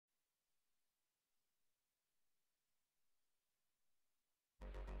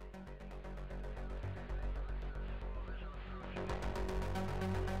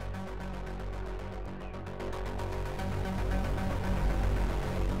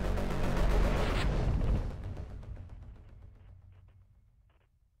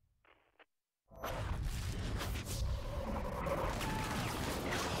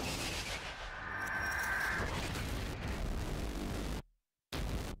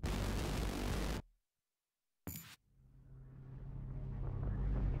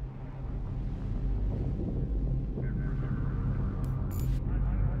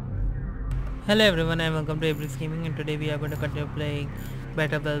Hello everyone and welcome to Every Gaming, and today we are going to continue playing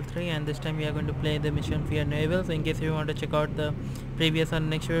Battlefield 3, and this time we are going to play the mission Fear No Evil. So in case you want to check out the previous or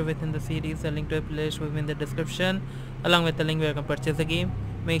next video within the series, the link to a playlist will be in the description along with the link where you can purchase the game.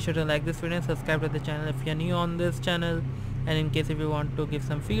 Make sure to like this video and subscribe to the channel if you are new on this channel, and in case if you want to give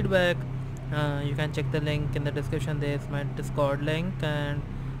some feedback, you can check the link in the description. There is my Discord link, and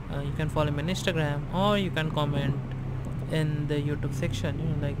you can follow me on Instagram, or you can comment in the YouTube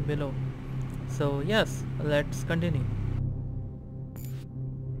section, like below. So yes, let's continue.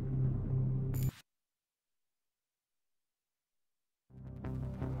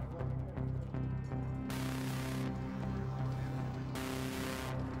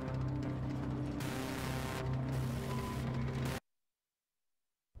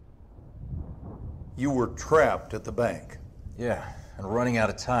 You were trapped at the bank. Yeah, and running out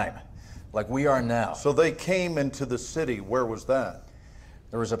of time, like we are now. So they came into the city. Where was that?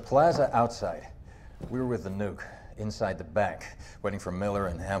 There was a plaza outside. We were with the nuke, inside the bank, waiting for Miller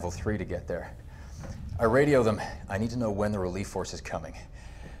and Anvil 3 to get there. I radio them. I need to know when the relief force is coming.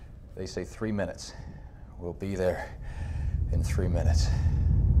 They say 3 minutes. We'll be there in 3 minutes.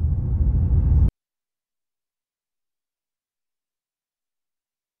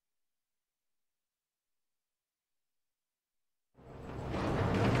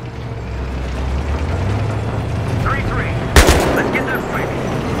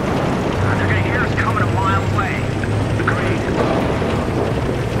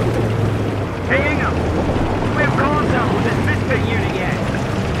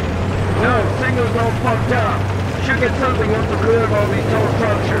 Fucked up. Should get something once we're clear of all these tall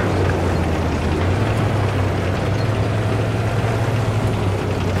structures.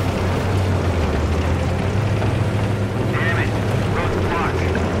 Damn it. Road's blocked.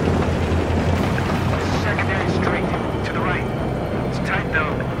 Secondary street. To the right. It's tight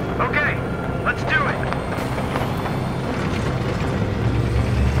though. Okay, let's do it.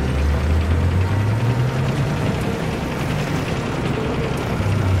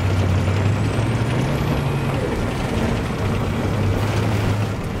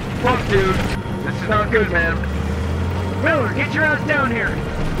 Fuck, dude. This is not good, man. Miller, get your ass down here.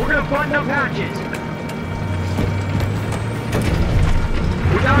 We're gonna button up hatches.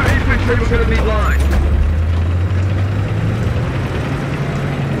 Without infantry, we're gonna need line.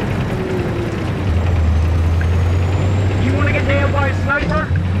 You wanna get nailed by a sniper?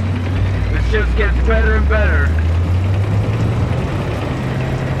 This just gets better and better.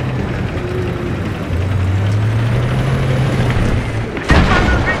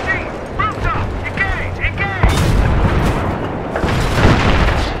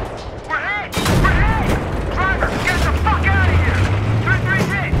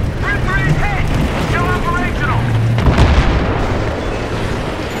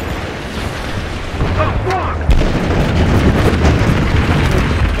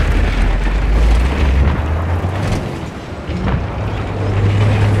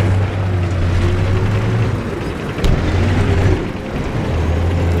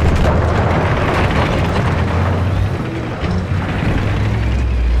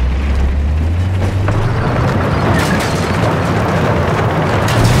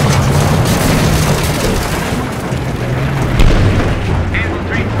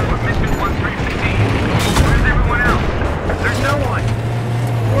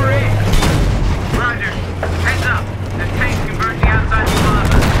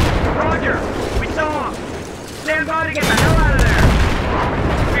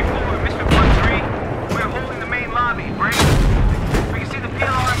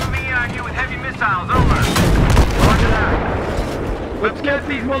 Let's get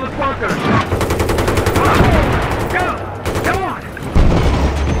these motherfuckers! Go! Come on!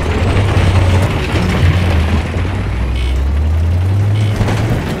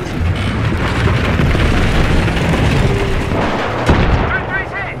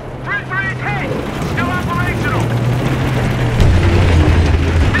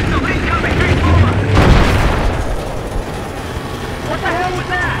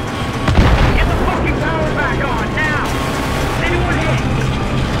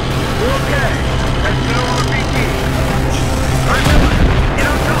 We're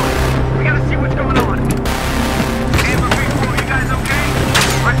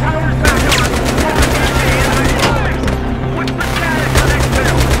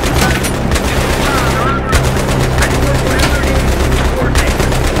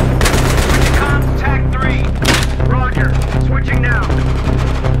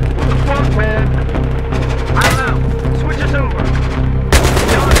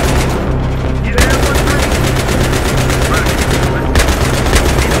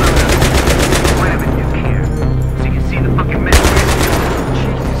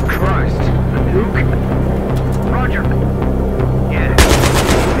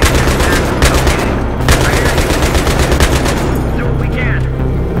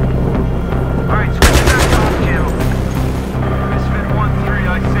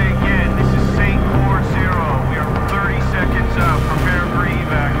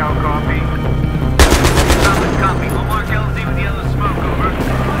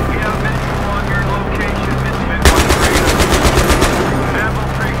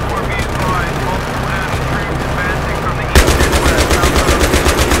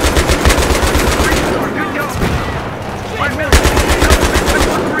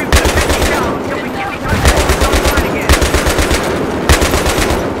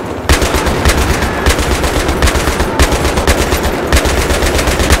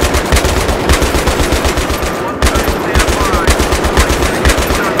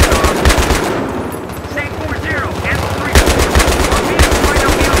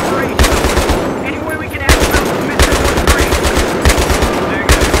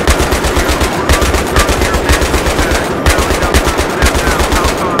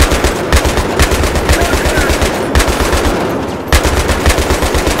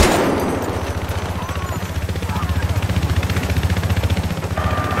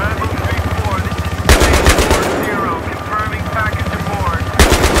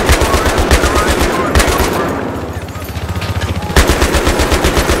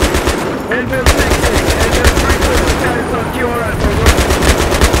Anvil 6-6, Anvil 3-4, status on QRS, over.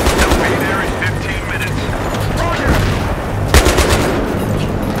 They'll be there in 15 minutes. Roger!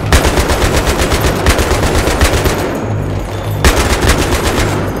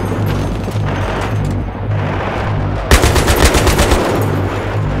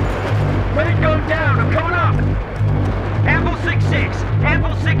 Ray gun down, I'm coming up! Anvil 6-6,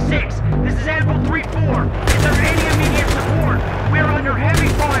 Anvil 6-6, this is Anvil 3-4. Is there any immediate support? We are under heavy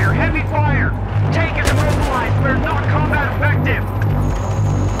fire, heavy fire! Tank is immobilized, we're not combat effective!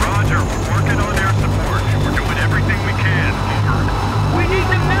 Roger, we're working on air support. We're doing everything we can. Over. We need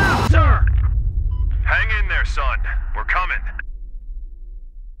them now, sir! Hang in there, son. We're coming.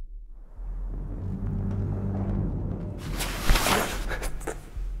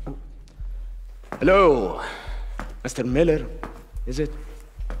 Hello, Mr. Miller, is it?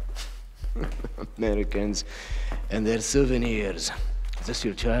 Americans and their souvenirs. Is this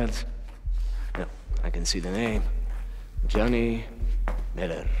your child? No, I can see the name. Johnny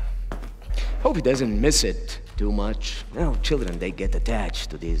Miller. Hope he doesn't miss it too much. You know, children, they get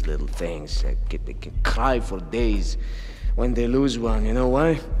attached to these little things. They can cry for days when they lose one. You know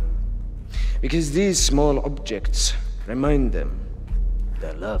why? Because these small objects remind them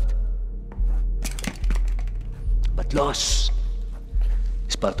they're loved. But loss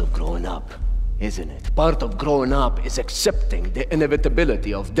is part of growing up, isn't it? Part of growing up is accepting the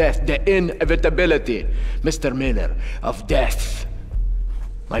inevitability of death. The inevitability, Mr. Miller, of death.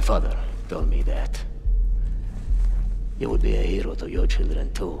 My father told me that. You would be a hero to your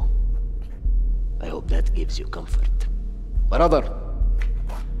children, too. I hope that gives you comfort. Brother.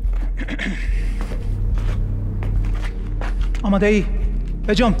 Amadei,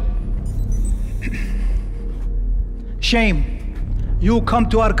 Ejom. Shame. You come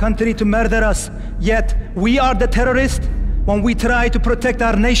to our country to murder us, yet we are the terrorists when we try to protect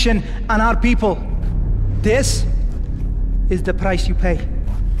our nation and our people. This is the price you pay.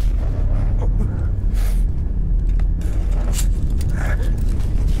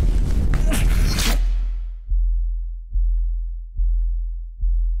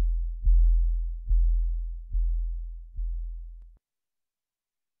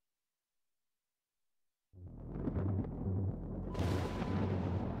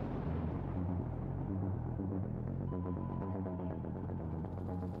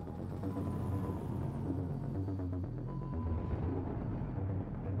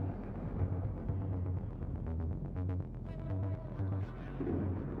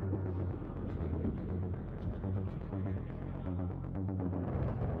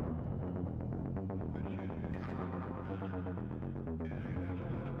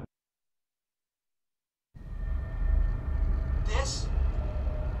 This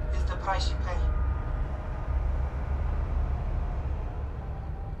is the price you pay.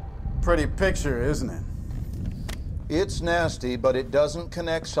 Pretty picture, isn't it? It's nasty, but it doesn't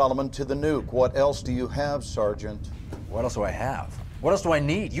connect Solomon to the nuke. What else do you have, Sergeant? What else do I have? What else do I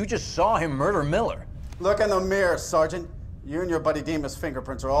need? You just saw him murder Miller. Look in the mirror, Sergeant. You and your buddy Demas'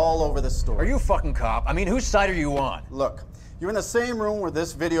 fingerprints are all over this story. Are you a fucking cop? I mean, whose side are you on? Look, you're in the same room where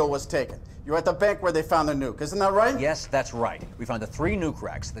this video was taken. You're at the bank where they found the nuke. Isn't that right? Yes, that's right. We found the 3 nuke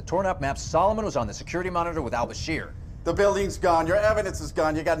racks. The torn up map. Solomon was on the security monitor with al-Bashir. The building's gone. Your evidence is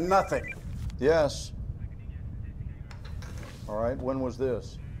gone. You got nothing. Yes. All right, when was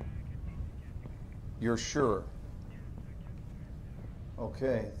this? You're sure?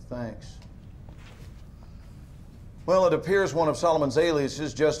 Okay, thanks. Well, it appears one of Solomon's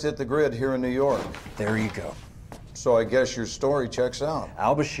aliases just hit the grid here in New York. There you go. So I guess your story checks out.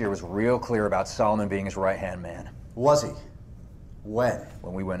 Al-Bashir was real clear about Solomon being his right-hand man. Was he? When?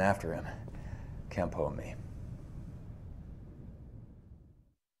 When we went after him. Campo and me.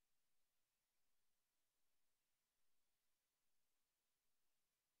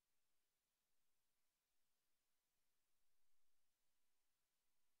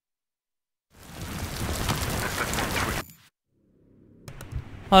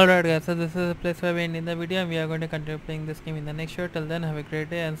 Alright guys, so this is the place where we end in the video and we are going to continue playing this game in the next show. Till then, have a great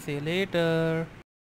day and see you later.